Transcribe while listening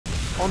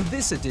on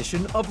this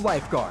edition of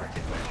Lifeguard.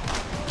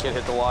 Kid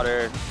hit the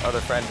water, other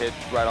friend hit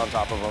right on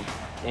top of him.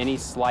 Any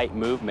slight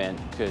movement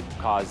could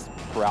cause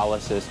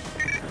paralysis.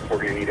 We're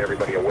going to need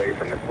everybody away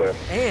from the cliff.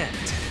 And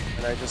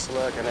I just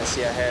look and I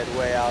see a head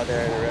way out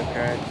there in the rip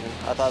current.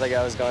 I thought the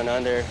guy was going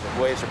under.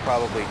 The waves are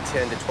probably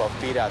 10 to 12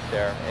 feet out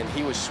there, and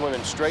he was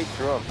swimming straight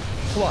through them.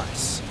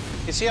 plus,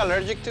 Is he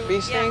allergic to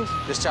these things?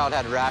 This child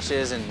had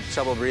rashes and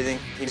trouble breathing.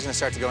 He's gonna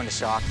start to go into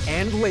shock.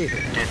 and later,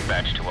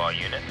 Dispatch to all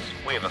units.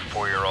 We have a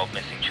 4-year-old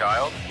missing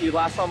child. You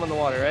last saw him in the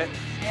water, right?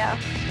 Yeah.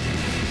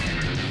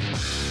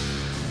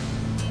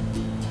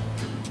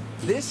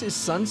 this is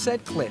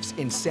Sunset Cliffs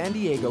in San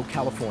Diego,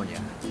 California,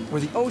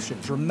 where the ocean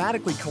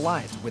dramatically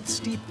collides with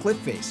steep cliff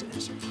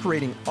faces,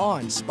 creating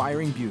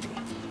awe-inspiring beauty.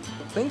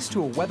 Thanks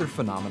to a weather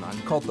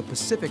phenomenon called the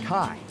Pacific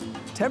High,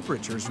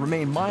 temperatures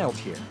remain mild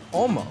here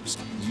almost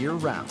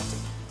year-round.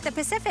 The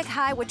Pacific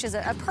High, which is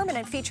a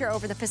permanent feature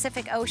over the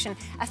Pacific Ocean,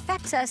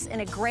 affects us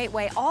in a great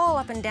way all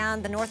up and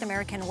down the North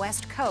American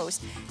West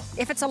Coast.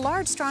 If it's a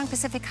large, strong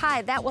Pacific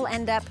High, that will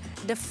end up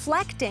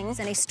deflecting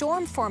any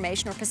storm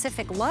formation or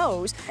Pacific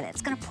lows, and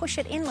it's going to push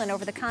it inland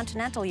over the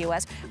continental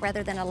U.S.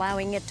 rather than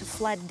allowing it to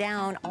flood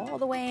down all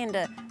the way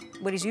into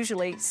what is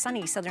usually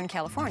sunny Southern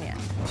California.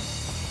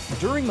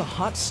 During the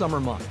hot summer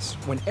months,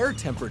 when air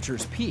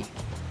temperatures peak,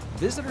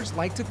 visitors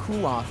like to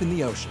cool off in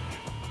the ocean.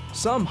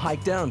 Some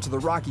hike down to the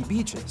rocky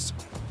beaches.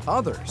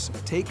 Others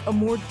take a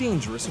more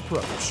dangerous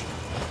approach.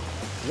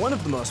 One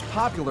of the most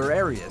popular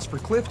areas for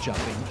cliff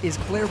jumping is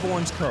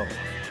Claiborne's Cove,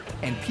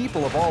 and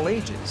people of all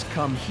ages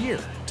come here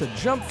to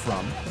jump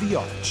from the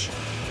arch.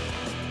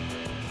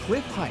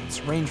 Cliff heights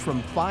range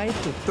from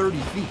 5 to 30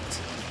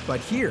 feet, but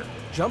here,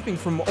 jumping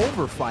from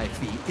over 5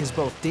 feet is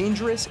both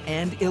dangerous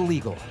and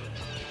illegal.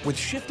 With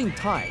shifting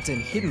tides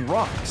and hidden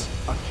rocks,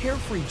 a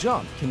carefree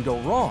jump can go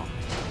wrong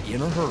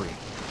in a hurry.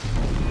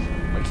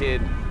 My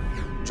kid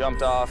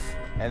jumped off,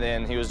 and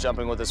then he was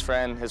jumping with his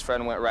friend. His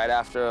friend went right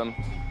after him.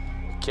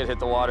 Kid hit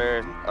the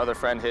water, other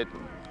friend hit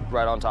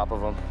right on top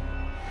of him.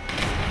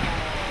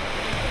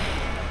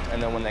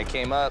 And then when they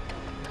came up,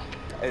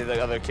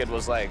 the other kid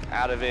was like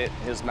out of it.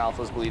 His mouth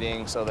was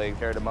bleeding, so they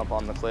carried him up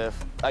on the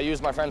cliff. I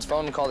used my friend's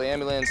phone to call the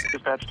ambulance.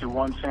 Dispatch to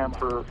 1 Sam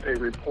for a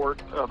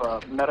report of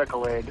a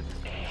medical aid.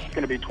 It's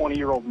going to be a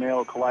 20-year-old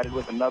male collided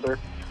with another.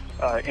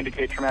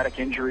 Indicate traumatic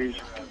injuries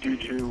due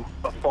to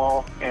a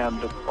fall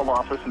and a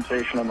loss of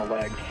sensation in the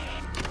legs.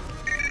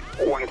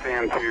 1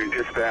 Sam to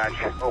dispatch.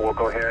 We'll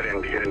go ahead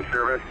and get in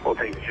service. We'll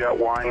take Jet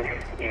 1,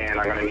 and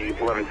I'm going to need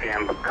 11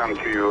 Sam to come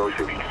to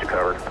Ocean Beach to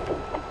cover.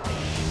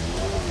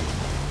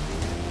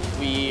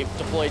 We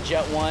deployed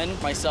Jet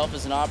 1, myself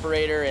as an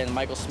operator and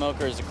Michael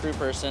Smoker as a crew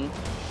person.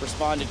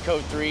 Responded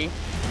Code 3.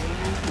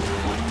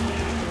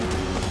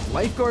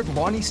 Lifeguard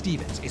Lonnie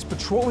Stevens is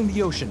patrolling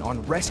the ocean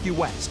on Rescue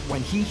West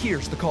when he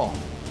hears the call.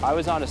 I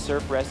was on a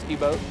surf rescue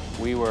boat.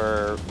 We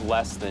were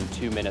less than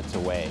 2 minutes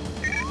away.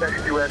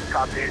 Rescue West,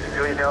 copy.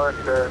 Do you know if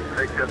the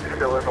victim is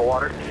still in the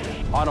water?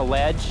 On a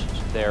ledge,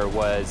 there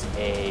was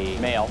a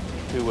male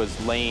who was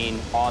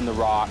laying on the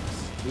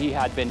rocks. He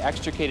had been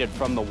extricated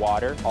from the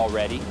water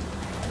already.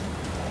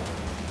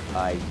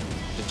 I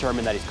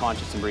determined that he's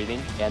conscious and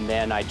breathing, and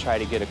then I try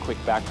to get a quick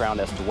background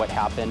as to what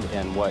happened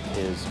and what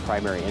his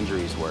primary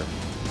injuries were.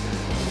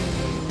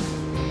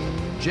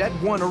 Jet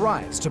 1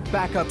 arrives to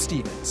back up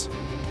Stevens.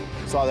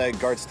 Saw that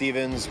Guard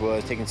Stevens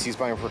was taking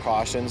ceasefire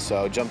precautions,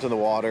 so jumped in the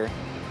water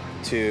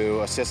to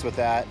assist with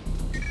that.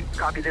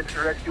 Copy, this is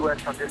Rescue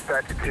West on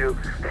dispatch to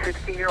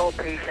 16-year-old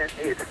patient.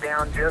 It's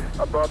down just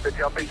above the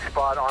jumping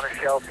spot on a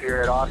shelf here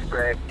at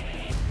Osprey.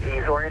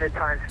 He's oriented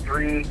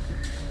 ×3,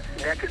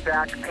 neck and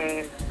back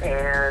pain,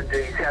 and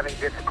he's having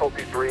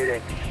difficulty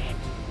breathing.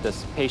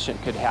 This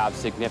patient could have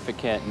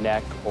significant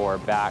neck or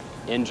back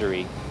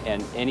injury,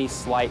 and any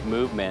slight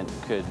movement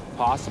could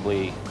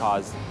possibly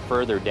cause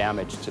further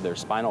damage to their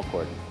spinal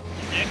cord.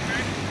 Neck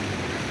hurt?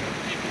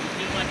 If you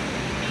feel like you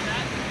can do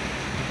that,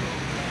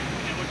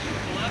 and once you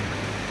pull up,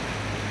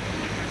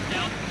 turn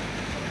down.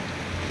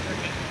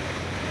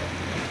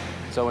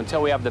 Perfect. So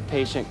until we have the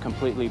patient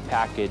completely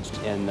packaged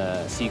in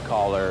the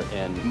C-collar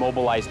and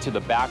mobilized to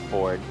the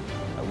backboard,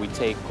 we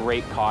take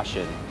great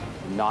caution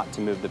not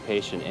to move the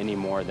patient any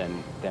more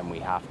than we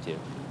have to.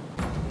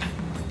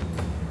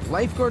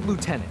 Lifeguard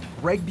Lieutenant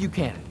Greg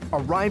Buchanan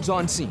arrives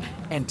on scene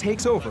and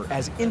takes over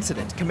as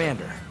incident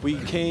commander. We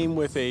came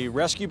with a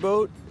rescue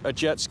boat, a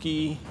jet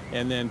ski,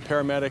 and then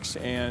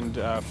paramedics and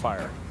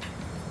fire.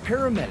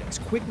 Paramedics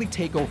quickly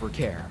take over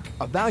care,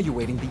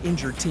 evaluating the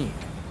injured team.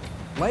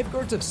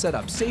 Lifeguards have set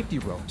up safety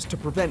ropes to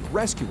prevent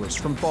rescuers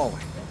from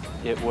falling.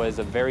 It was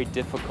a very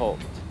difficult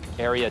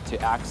area to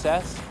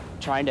access.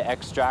 Trying to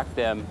extract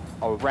them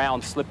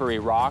around slippery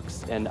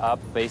rocks and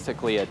up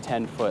basically a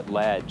 10-foot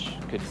ledge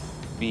could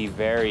be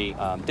very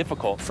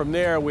difficult. From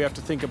there, we have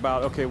to think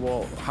about, okay,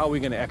 well, how are we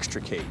going to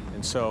extricate?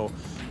 And so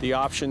the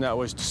option that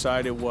was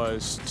decided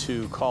was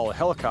to call a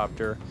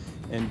helicopter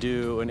and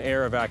do an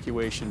air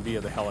evacuation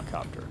via the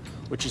helicopter,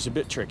 which is a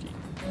bit tricky.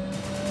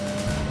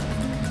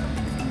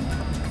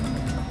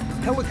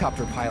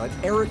 Helicopter pilot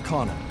Eric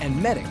Connell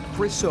and medic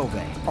Chris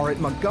Sauve are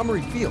at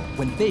Montgomery Field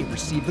when they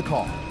receive the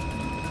call.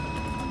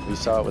 We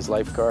saw it was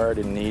Lifeguard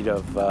in need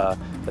of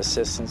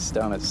assistance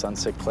down at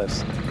Sunset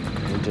Cliffs.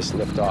 We just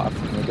lift off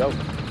and we go.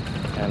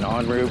 And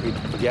en route, we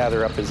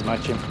gather up as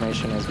much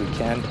information as we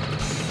can.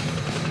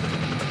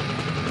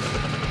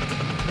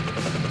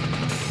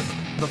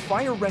 The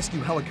fire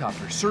rescue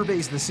helicopter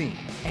surveys the scene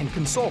and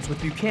consults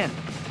with Buchanan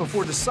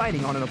before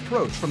deciding on an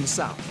approach from the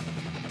south.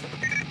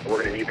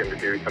 We're going to need them to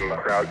do some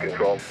crowd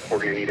control. We're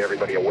going to need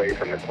everybody away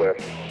from the cliff.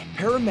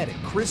 Paramedic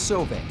Chris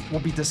Sauve will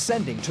be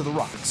descending to the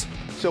rocks.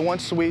 So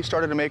once we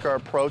started to make our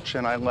approach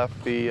and I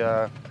left the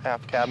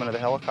aft cabin of the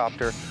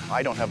helicopter,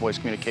 I don't have voice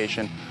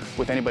communication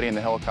with anybody in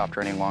the helicopter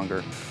any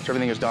longer. So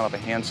everything is done off of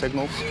hand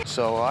signals.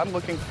 So I'm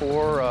looking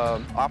for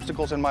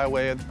obstacles in my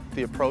way of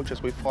the approach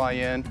as we fly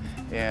in.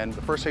 And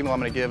the first signal I'm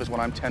going to give is when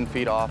I'm 10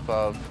 feet off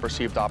of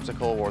perceived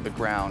obstacle or the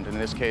ground. And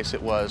in this case,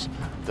 it was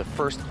the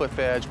first cliff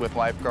edge with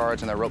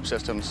lifeguards and their rope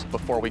systems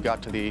before we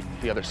got to the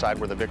other side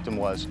where the victim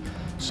was.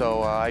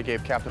 So I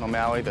gave Captain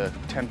O'Malley the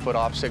 10-foot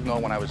off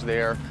signal when I was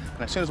there.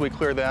 And as soon as we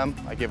clear them,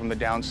 I give them the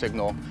down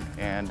signal,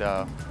 and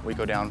we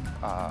go down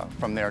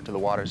from there to the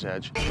water's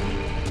edge.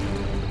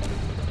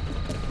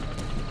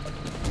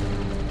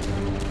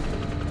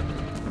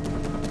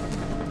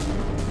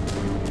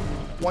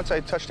 Once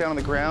I touched down on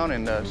the ground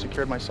and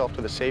secured myself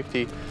to the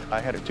safety, I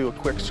had to do a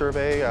quick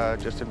survey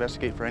just to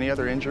investigate for any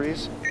other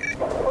injuries.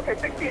 Okay,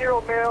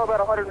 16-year-old male, about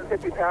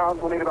 150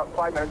 pounds. We'll need about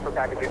 5 minutes for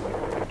packaging.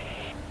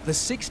 The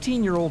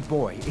 16-year-old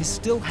boy is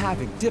still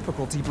having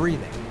difficulty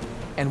breathing.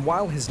 And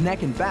while his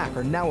neck and back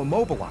are now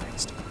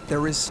immobilized,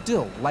 there is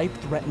still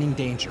life-threatening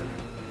danger.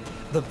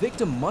 The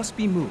victim must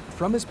be moved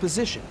from his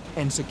position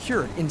and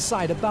secured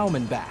inside a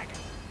Bauman bag.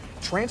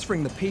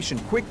 Transferring the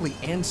patient quickly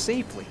and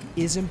safely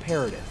is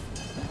imperative.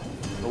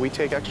 We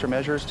take extra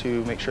measures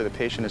to make sure the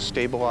patient is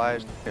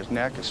stabilized, his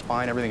neck, his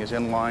spine, everything is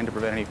in line to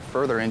prevent any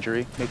further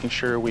injury, making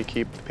sure we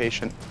keep the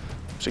patient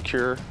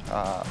secure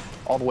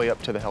all the way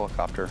up to the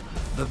helicopter.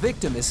 The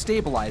victim is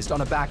stabilized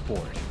on a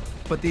backboard,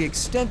 but the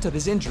extent of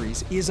his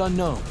injuries is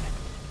unknown.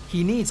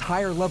 He needs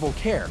higher level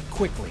care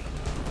quickly.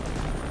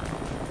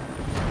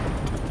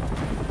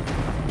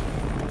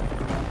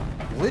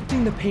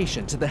 Lifting the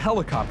patient to the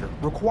helicopter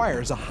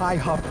requires a high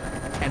hover,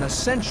 an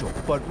essential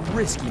but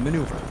risky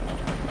maneuver.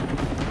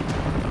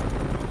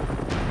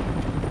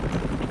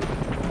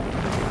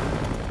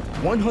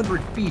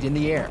 "100 feet in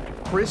the air,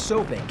 Chris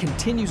Sauve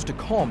continues to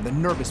calm the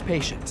nervous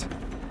patient.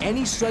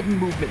 Any sudden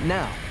movement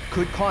now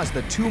could cause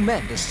the two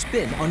men to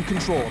spin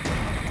uncontrollably.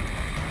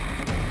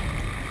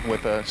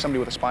 With somebody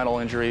with a spinal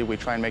injury, we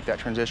try and make that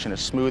transition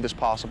as smooth as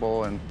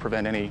possible and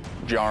prevent any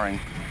jarring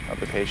of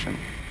the patient.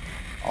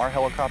 Our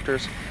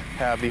helicopters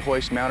have the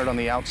hoist mounted on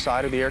the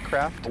outside of the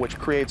aircraft, which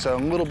creates a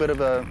little bit of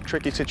a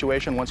tricky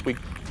situation once we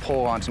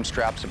pull on some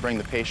straps to bring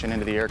the patient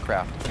into the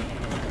aircraft.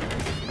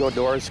 Go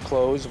doors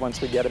closed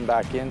once we get him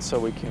back in so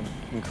we can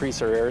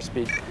increase our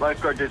airspeed.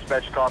 Lifeguard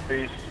dispatch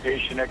copies,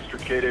 patient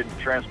extricated,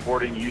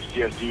 transporting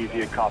UCSD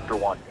via Copter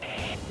 1.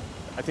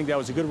 I think that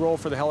was a good role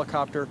for the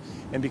helicopter,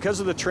 and because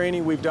of the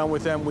training we've done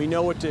with them, we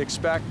know what to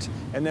expect,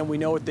 and then we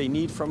know what they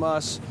need from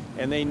us,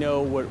 and they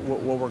know what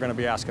we're going to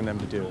be asking them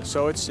to do.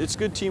 So it's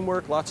good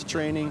teamwork, lots of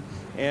training,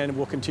 and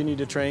we'll continue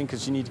to train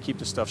because you need to keep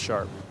the stuff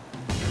sharp.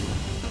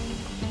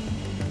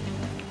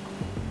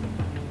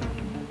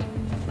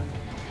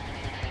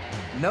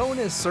 Known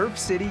as Surf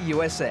City,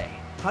 USA,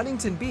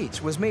 Huntington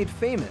Beach was made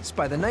famous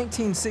by the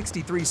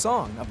 1963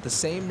 song of the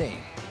same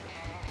name.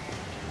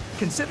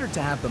 Considered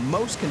to have the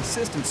most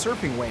consistent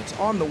surfing waves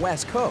on the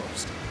West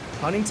Coast,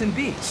 Huntington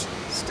Beach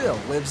still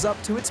lives up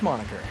to its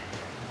moniker.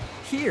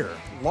 Here,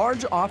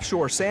 large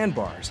offshore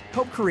sandbars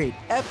help create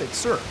epic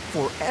surf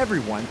for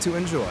everyone to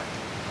enjoy.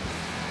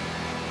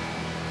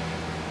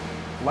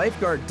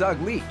 Lifeguard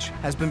Doug Leach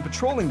has been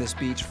patrolling this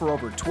beach for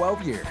over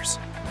 12 years.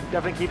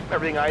 Definitely keep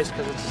everything ice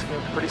because it's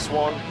pretty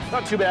swollen.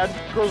 Not too bad.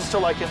 Girls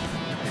still like it.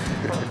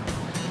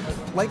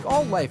 Like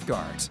all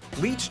lifeguards,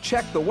 Leach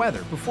checked the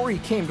weather before he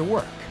came to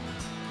work.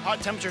 Hot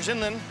temperatures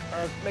inland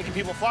are making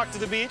people flock to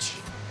the beach,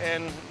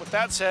 and with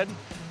that said,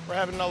 we're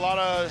having a lot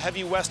of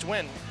heavy west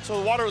wind. So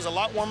the water was a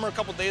lot warmer a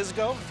couple days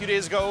ago. A few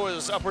days ago it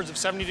was upwards of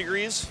 70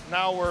 degrees.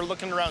 Now we're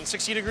looking around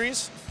 60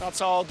 degrees.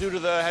 That's all due to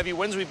the heavy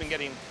winds we've been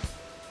getting.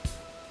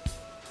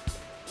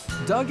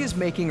 Doug is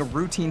making a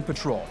routine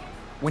patrol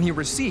when he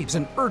receives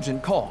an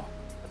urgent call.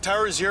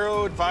 Tower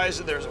 0 advised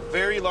that there's a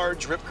very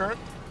large rip current.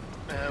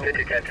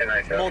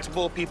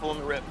 Multiple people in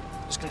the rip.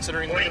 Just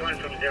considering 41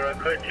 from 0,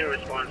 code 2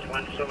 response,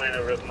 1 swimming in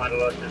the rip, might have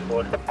lost his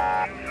board.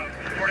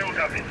 41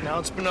 copy. Now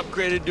it's been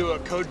upgraded to a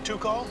code 2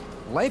 call.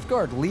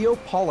 Lifeguard Leo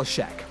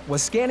Polishek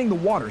was scanning the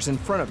waters in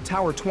front of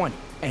Tower 20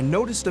 and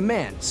noticed a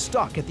man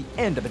stuck at the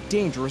end of a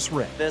dangerous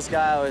rip. This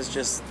guy was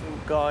just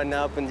going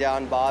up and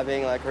down,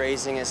 bobbing, like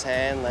raising his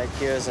hand, like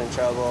he was in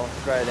trouble.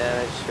 Right then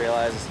I just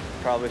realized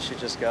probably should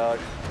just go.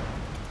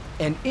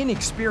 An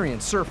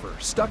inexperienced surfer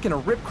stuck in a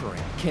rip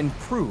current can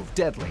prove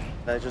deadly.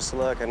 I just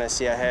look and I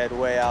see a head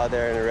way out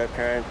there in the rip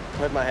current.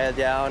 Put my head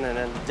down and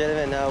then didn't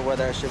even know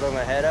whether I should put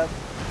my head up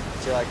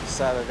to like just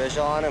have a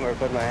visual on him or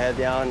put my head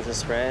down and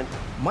just sprint.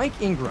 Mike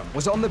Ingram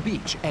was on the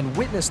beach and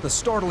witnessed the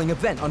startling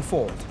event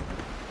unfold.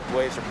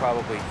 Waves are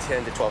probably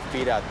 10 to 12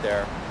 feet out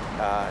there,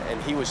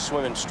 and he was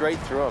swimming straight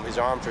through them. His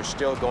arms are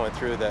still going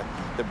through the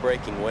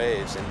breaking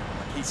waves, and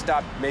he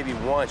stopped maybe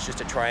once just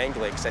to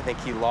triangulate because I think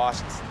he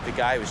lost the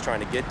guy he was trying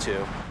to get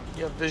to.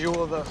 You have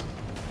visual of the...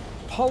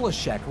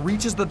 Polishek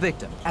reaches the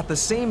victim. At the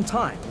same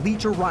time,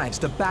 Leach arrives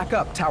to back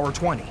up Tower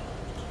 20.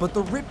 But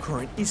the rip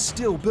current is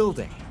still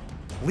building.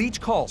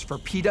 Leach calls for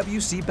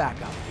PWC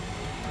backup.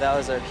 That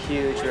was a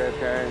huge rip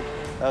current.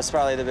 That was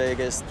probably the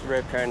biggest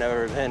rip current I've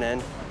ever been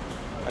in.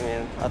 I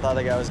mean, I thought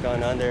the guy was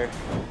going under.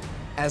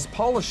 As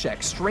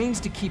Polishek strains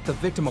to keep the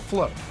victim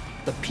afloat,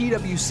 the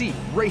PWC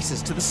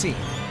races to the scene.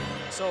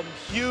 Some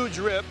huge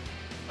rip.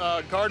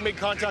 Guard made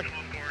contact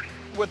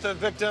with the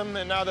victim,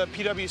 and now the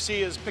PWC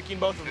is picking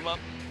both of them up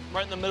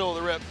right in the middle of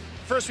the rip.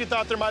 First, we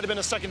thought there might have been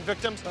a second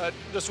victim, but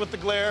just with the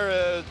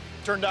glare,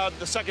 turned out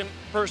the second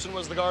person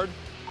was the guard.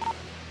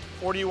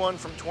 41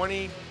 from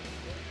 20.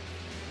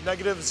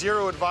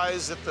 -0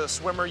 advised that the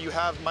swimmer you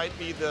have might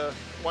be the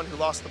one who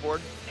lost the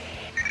board.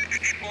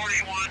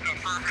 41,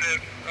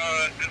 affirmative.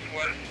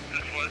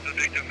 This was the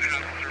victim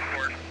that has the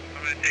report.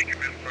 I'm going to take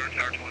him in for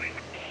Tower 20.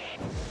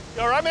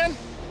 You all right, man?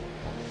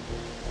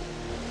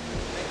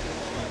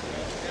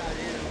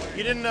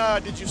 You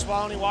didn't, did you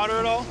swallow any water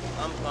at all?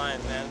 I'm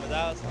fine, man, but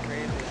that was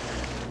crazy.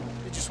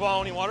 Did you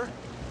swallow any water?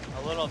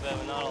 A little bit,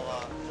 but not a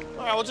lot.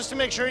 All right, well, just to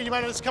make sure, you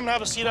might just come and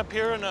have a seat up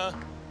here and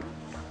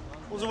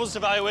we'll just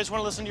evaluate. Just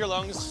want to listen to your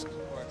lungs. Of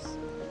course.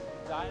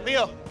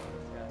 Leo.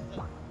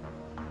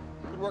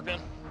 Good work,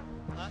 man.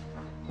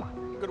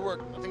 Good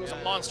work. I think it was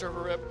a monster of a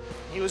rip.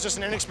 He was just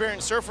an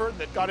inexperienced surfer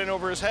that got in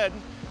over his head,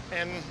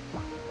 and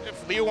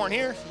if Leo weren't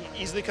here,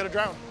 he easily could have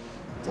drowned.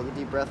 Take a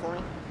deep breath for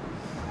me.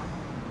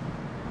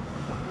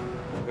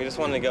 We just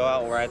wanted to go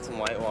out and ride some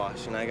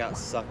whitewash, and I got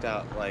sucked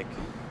out, like,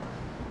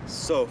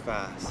 so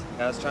fast.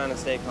 I was trying to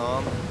stay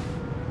calm,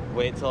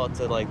 wait till it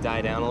to, like,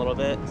 die down a little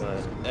bit,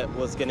 but it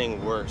was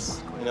getting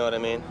worse. You know what I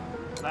mean?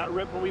 That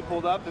rip when we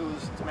pulled up,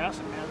 it's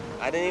massive, man.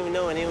 I didn't even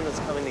know anyone was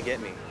coming to get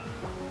me.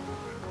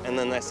 And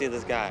then I see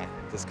this guy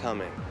just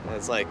coming. And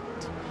it's like,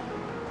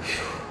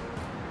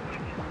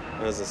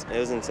 it was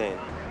insane.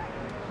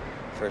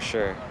 For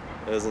sure,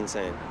 it was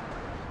insane.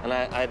 And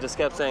I just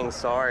kept saying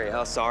sorry,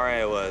 how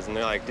sorry I was. And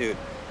they're like, dude,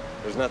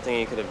 there's nothing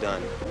you could have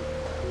done.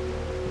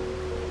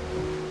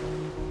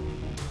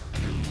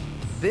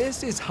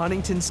 This is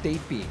Huntington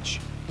State Beach,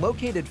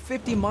 located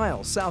 50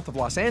 miles south of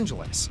Los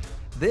Angeles.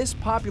 This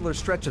popular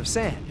stretch of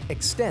sand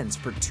extends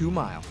for 2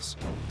 miles.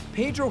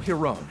 Pedro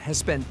Giron has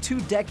spent 2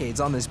 decades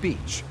on this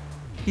beach.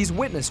 He's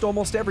witnessed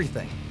almost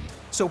everything,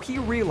 so he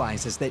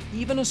realizes that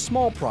even a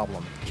small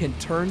problem can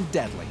turn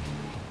deadly.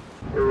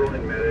 We're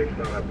rolling medics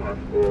on a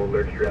possible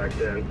allergic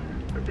reaction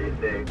of these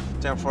things.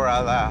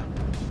 Temporada,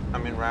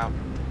 I'm en route.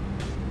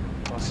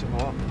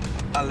 Possible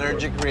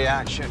allergic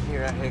reaction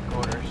here at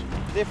headquarters.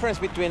 The difference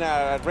between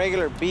a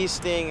regular bee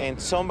sting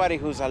and somebody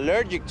who's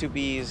allergic to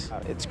bees,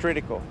 it's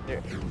critical.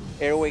 Their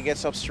airway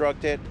gets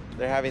obstructed,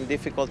 they're having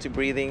difficulty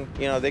breathing,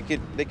 you know, they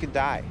could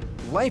die.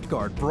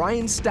 Lifeguard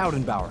Brian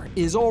Stoudenbauer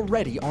is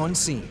already on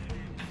scene.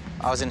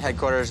 I was in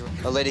headquarters.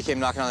 A lady came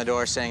knocking on the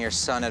door saying her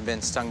son had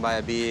been stung by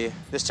a bee.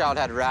 This child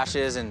had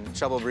rashes and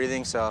trouble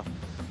breathing, so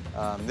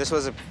this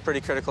was a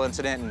pretty critical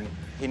incident, and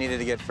he needed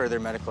to get further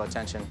medical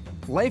attention.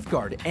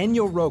 Lifeguard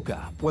Enyo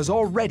Roca was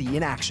already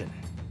in action.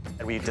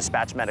 And we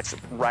dispatch medics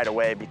right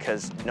away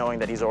because knowing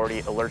that he's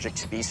already allergic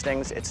to bee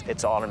stings,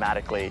 it's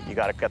automatically, you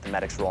gotta get the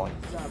medics rolling.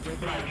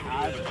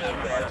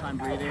 Hard time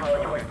breathing.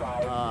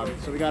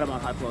 So we got him on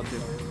high flow too.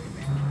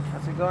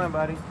 How's it going,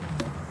 buddy?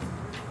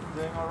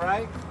 Doing all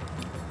right?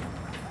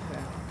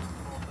 Okay.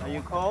 Are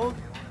you cold?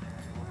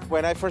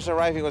 When I first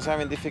arrived, he was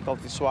having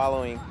difficulty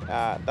swallowing.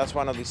 That's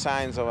one of the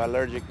signs of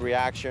allergic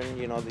reaction.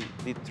 You know,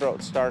 the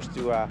throat starts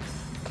to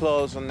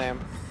close on them.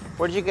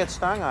 Where did you get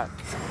stung at?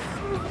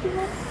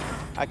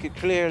 I could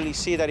clearly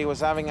see that he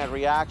was having a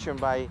reaction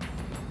by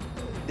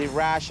the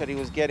rash that he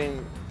was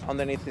getting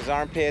underneath his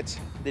armpits,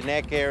 the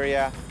neck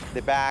area,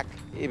 the back.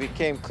 It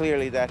became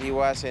clearly that he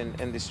was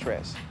in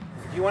distress.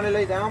 You want to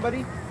lay down,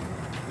 buddy?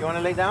 You want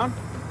to lay down?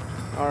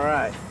 All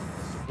right.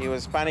 He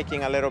was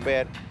panicking a little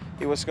bit.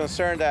 He was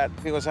concerned that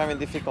he was having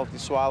difficulty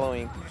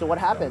swallowing. So what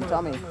happened?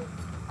 Tell me.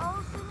 I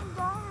was sitting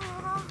down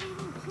and I was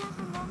eating chips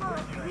and then a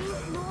bee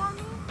flew on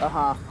me.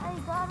 Uh-huh. I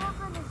got up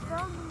and it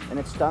stung me. And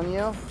it stung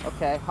you?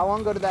 Okay. How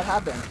long ago did that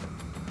happen?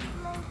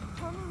 Like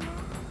 20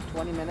 minutes.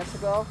 20 minutes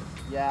ago?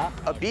 Yeah.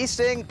 A bee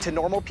sting to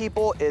normal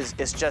people is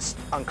just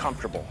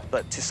uncomfortable,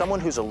 but to someone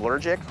who's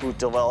allergic, who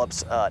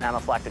develops an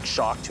anaphylactic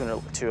shock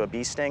to a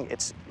bee sting,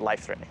 it's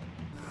life-threatening.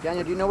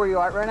 Daniel, do you know where you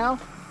are right now?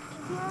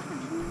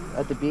 Yeah,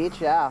 at the beach,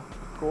 yeah.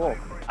 Cool.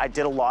 I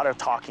did a lot of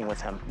talking with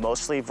him,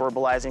 mostly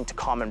verbalizing to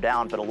calm him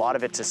down, but a lot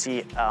of it to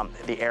see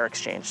the air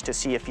exchange, to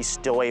see if he's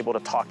still able to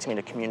talk to me,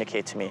 to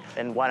communicate to me.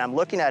 And when I'm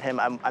looking at him,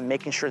 I'm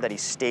making sure that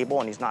he's stable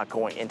and he's not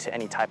going into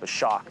any type of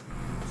shock.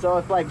 So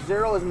if like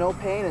 0 is no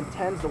pain and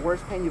 10 is the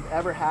worst pain you've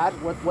ever had,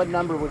 what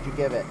number would you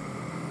give it?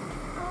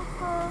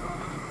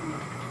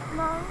 like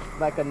 9.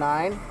 Like a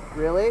 9?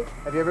 Really?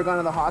 Have you ever gone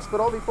to the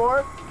hospital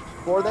before?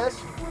 For this?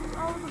 When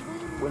I was a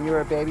baby. When you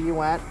were a baby, you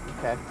went?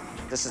 Okay.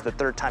 This is the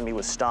 3rd time he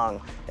was stung,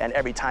 and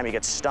every time he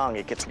gets stung,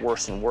 it gets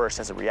worse and worse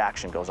as the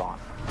reaction goes on.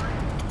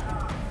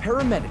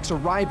 Paramedics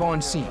arrive on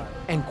scene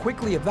and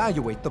quickly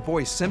evaluate the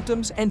boy's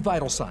symptoms and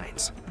vital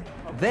signs.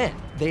 Then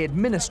they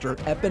administer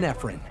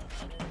epinephrine.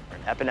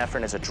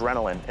 Epinephrine is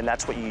adrenaline, and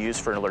that's what you use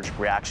for an allergic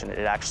reaction.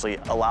 It actually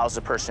allows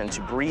the person to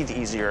breathe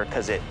easier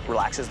because it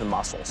relaxes the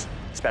muscles,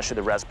 especially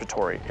the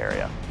respiratory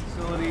area.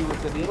 Facility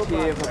with an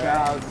ETA of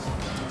about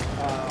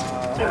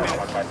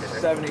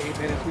 7 to 8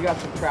 minutes. We got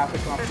some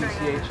traffic on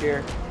PCH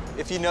here.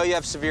 If you know you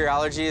have severe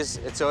allergies,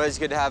 it's always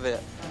good to have an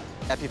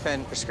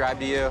EpiPen prescribed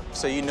to you,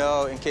 so you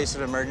know in case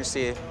of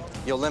emergency,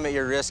 you'll limit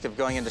your risk of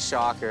going into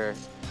shock or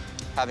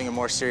having a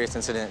more serious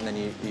incident than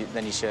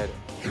you should.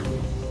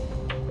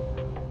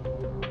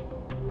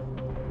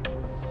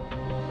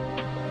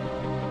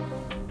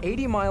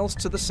 "80 miles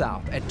to the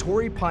south at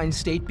Torrey Pines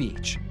State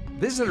Beach,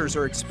 visitors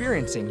are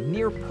experiencing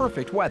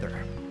near-perfect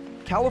weather.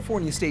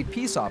 California State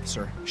Peace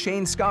Officer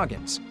Shane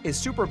Scoggins is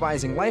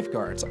supervising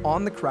lifeguards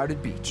on the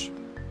crowded beach.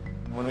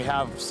 When we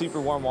have super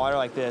warm water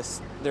like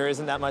this, there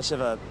isn't that much of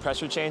a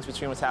pressure change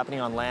between what's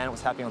happening on land and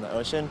what's happening on the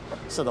ocean,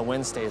 so the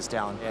wind stays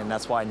down, and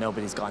that's why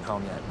nobody's gone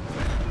home yet.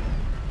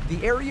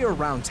 The area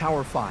around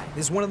Tower 5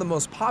 is one of the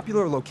most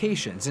popular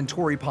locations in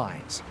Torrey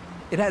Pines.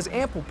 It has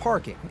ample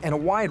parking and a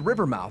wide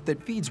river mouth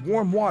that feeds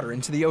warm water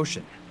into the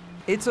ocean.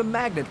 It's a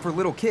magnet for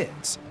little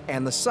kids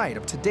and the site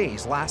of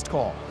today's last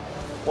call.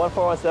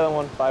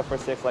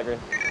 141-1546, Lifeguard.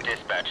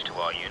 Dispatch to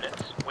all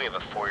units. We have a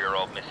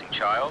 4-year-old missing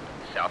child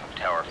south of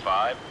Tower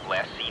 5,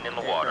 last seen in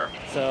the water.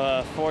 So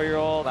a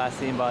 4-year-old last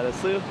seen by the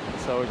slough,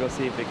 so we'll go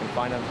see if we can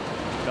find him.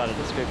 Got a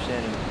description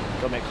and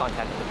go make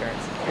contact with the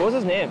parents. What was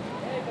his name?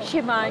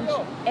 Shivansh.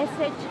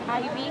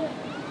 S-H-I-V-A-N-S-H.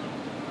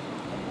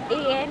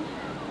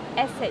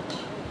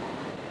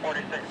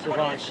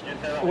 Shivansh.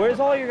 Where's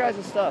all your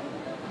guys' stuff?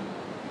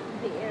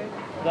 The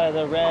red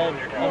umbrella? No.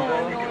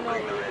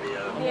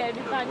 There,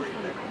 we can't see.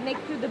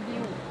 Next to the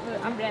blue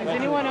umbrella. Is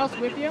anyone else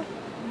with you?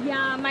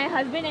 Yeah, my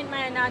husband and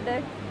my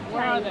another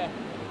Where child. are they?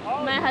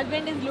 My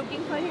husband is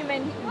looking for him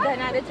and the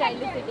another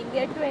child is sitting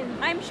there twins.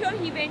 I'm sure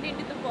he went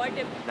into the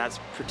water. That's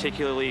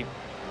particularly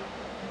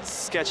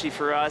sketchy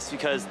for us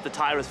because the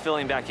tide was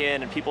filling back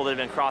in and people that have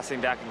been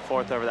crossing back and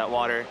forth over that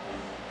water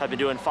have been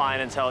doing fine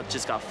until it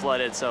just got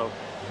flooded. So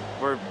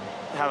we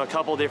have a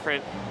couple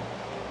different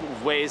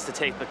ways to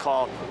take the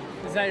call.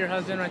 Is that your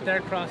husband right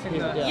there crossing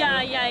the...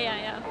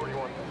 Yeah.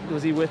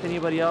 Was he with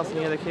anybody else,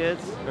 any other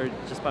kids, or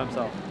just by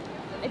himself?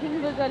 I think he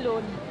was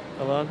alone.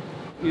 Alone?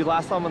 You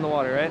last saw him in the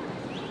water, right?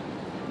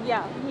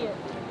 Yeah, here.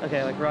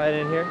 Okay, like right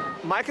in here?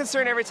 My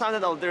concern every time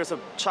that there's a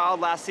child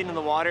last seen in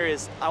the water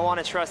is I want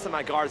to trust that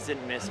my guards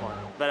didn't miss one.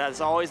 But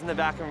it's always in the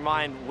back of my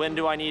mind, when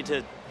do I need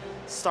to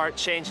start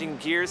changing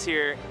gears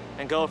here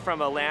and go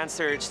from a land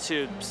search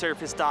to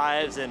surface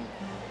dives and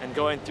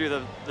going through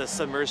the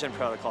submersion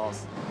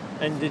protocols?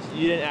 And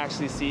you didn't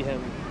actually see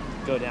him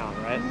go down,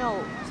 right?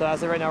 No. So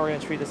as of right now, we're gonna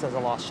treat this as a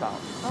lost child.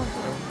 Okay.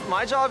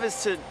 My job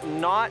is to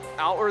not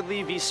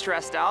outwardly be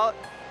stressed out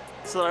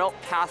so that I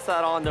don't pass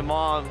that on to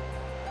mom.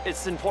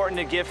 It's important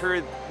to give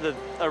her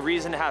a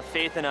reason to have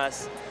faith in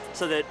us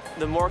so that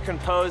the more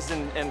composed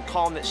and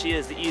calm that she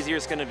is, the easier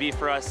it's gonna be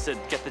for us to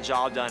get the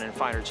job done and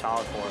find her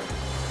child for her.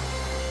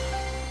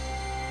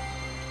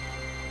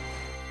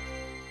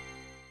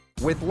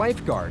 With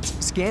lifeguards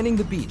scanning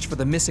the beach for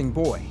the missing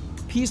boy,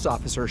 Peace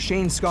Officer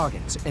Shane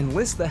Scoggins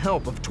enlists the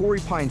help of Torrey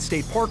Pines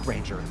State Park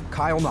Ranger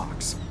Kyle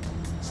Knox.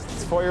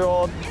 It's a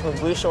 4-year-old with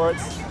blue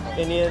shorts,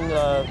 Indian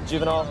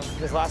juvenile.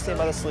 His last seen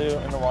by the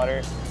slough in the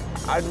water.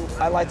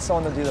 I'd like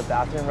someone to do the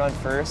bathroom run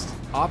first.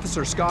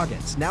 Officer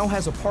Scoggins now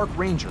has a park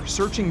ranger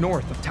searching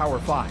north of Tower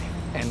 5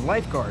 and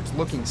lifeguards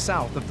looking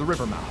south of the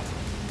river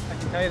mouth. I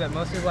can tell you that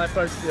most of these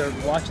lifeguards are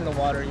watching the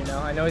water, you know.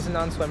 I know he's a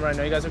non-swimmer, I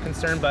know you guys are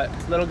concerned, but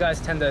little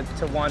guys tend to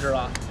wander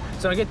off.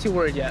 So don't get too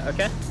worried yet,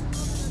 okay?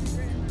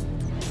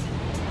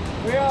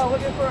 We're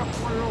looking for a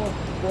 4-year-old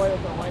boy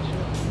with a white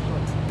shirt.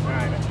 All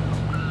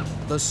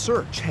right. The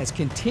search has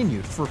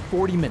continued for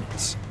 40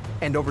 minutes,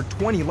 and over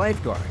 20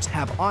 lifeguards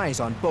have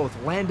eyes on both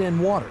land and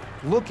water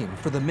looking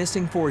for the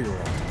missing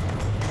 4-year-old.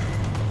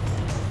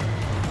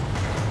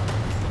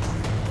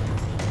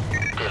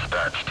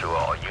 Dispatch to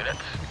all units.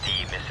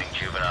 The missing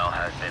juvenile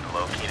has been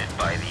located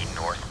by the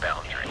north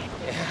boundary.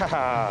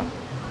 Yeah.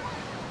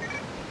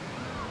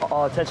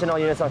 All attention, all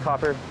units on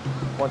Copper.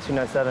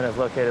 1297 has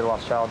located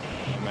lost child.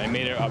 I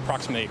made it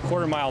approximately a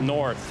quarter-mile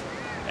north,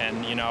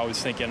 and I was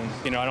thinking,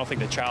 I don't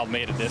think the child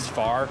made it this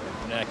far.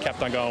 And I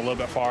kept on going a little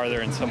bit farther,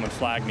 and someone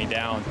flagged me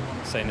down,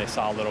 saying they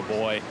saw a little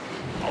boy.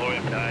 All the way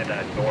up to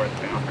that north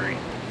boundary.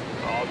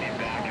 I'll be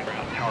back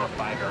around Tower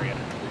 5 area.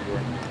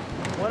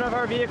 One of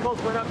our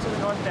vehicles went up to the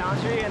north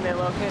boundary, and they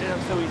located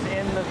him, so he's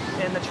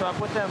in the truck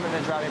with them, and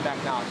then driving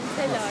back now.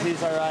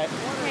 He's all right.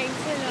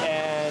 Thanks a lot.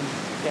 And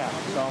yeah,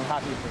 so I'm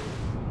happy for you.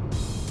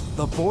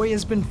 The boy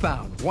has been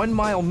found 1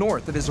 mile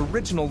north of his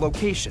original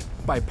location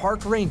by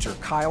Park Ranger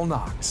Kyle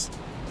Knox.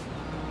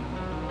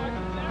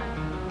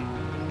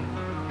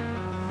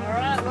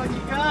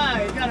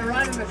 Yeah, you gotta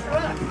ride in the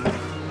truck.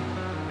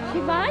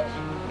 Shivansh,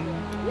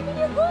 where did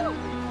you go?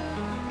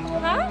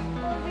 Huh?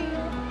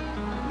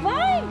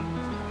 Why?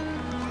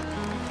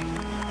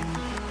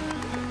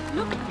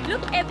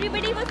 Look,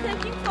 everybody was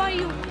searching for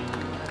you.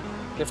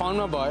 They found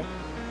my boy.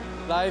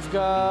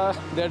 Lifeguard,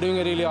 they're doing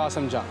a really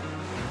awesome job.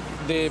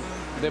 They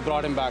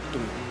brought him back to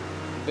me.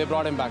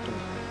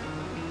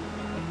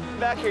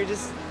 Back here,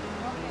 just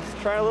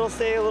trying to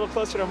stay a little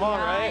closer to mom,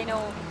 right? I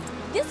know.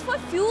 Just for a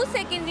few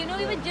seconds, you know,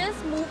 we were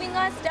just moving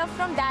our stuff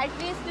from that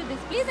place to this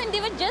place, and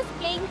they were just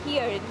playing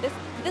here,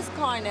 this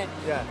corner.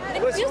 Yeah.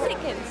 Like a few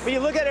seconds. When you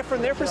look at it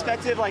from their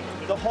perspective, like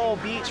the whole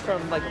beach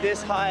from like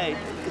this high,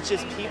 it's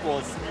just people.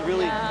 It's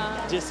really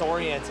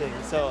disorienting.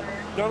 So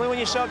normally when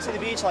you show up to the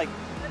beach, like,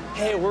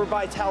 hey, we're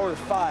by Tower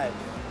 5,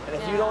 and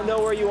if you don't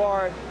know where you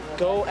are,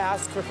 go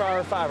ask for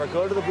Tower 5 or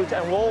go to the blue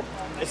tower.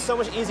 It's so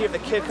much easier if the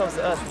kid comes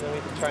to us and then we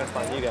can try and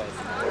find you guys.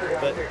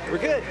 But we're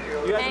good.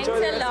 You guys enjoy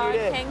the rest of your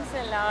day. Thanks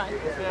a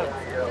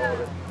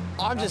lot.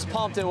 I'm just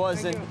pumped it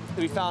wasn't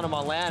we found him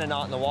on land and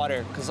not in the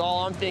water, because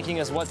all I'm thinking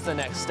is what's the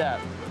next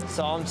step.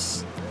 So I'm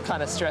just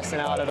kind of stressing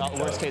out about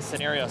the worst case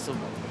scenario. So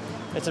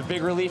it's a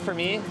big relief for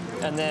me,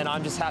 and then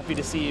I'm just happy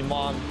to see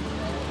mom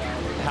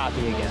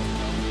happy again.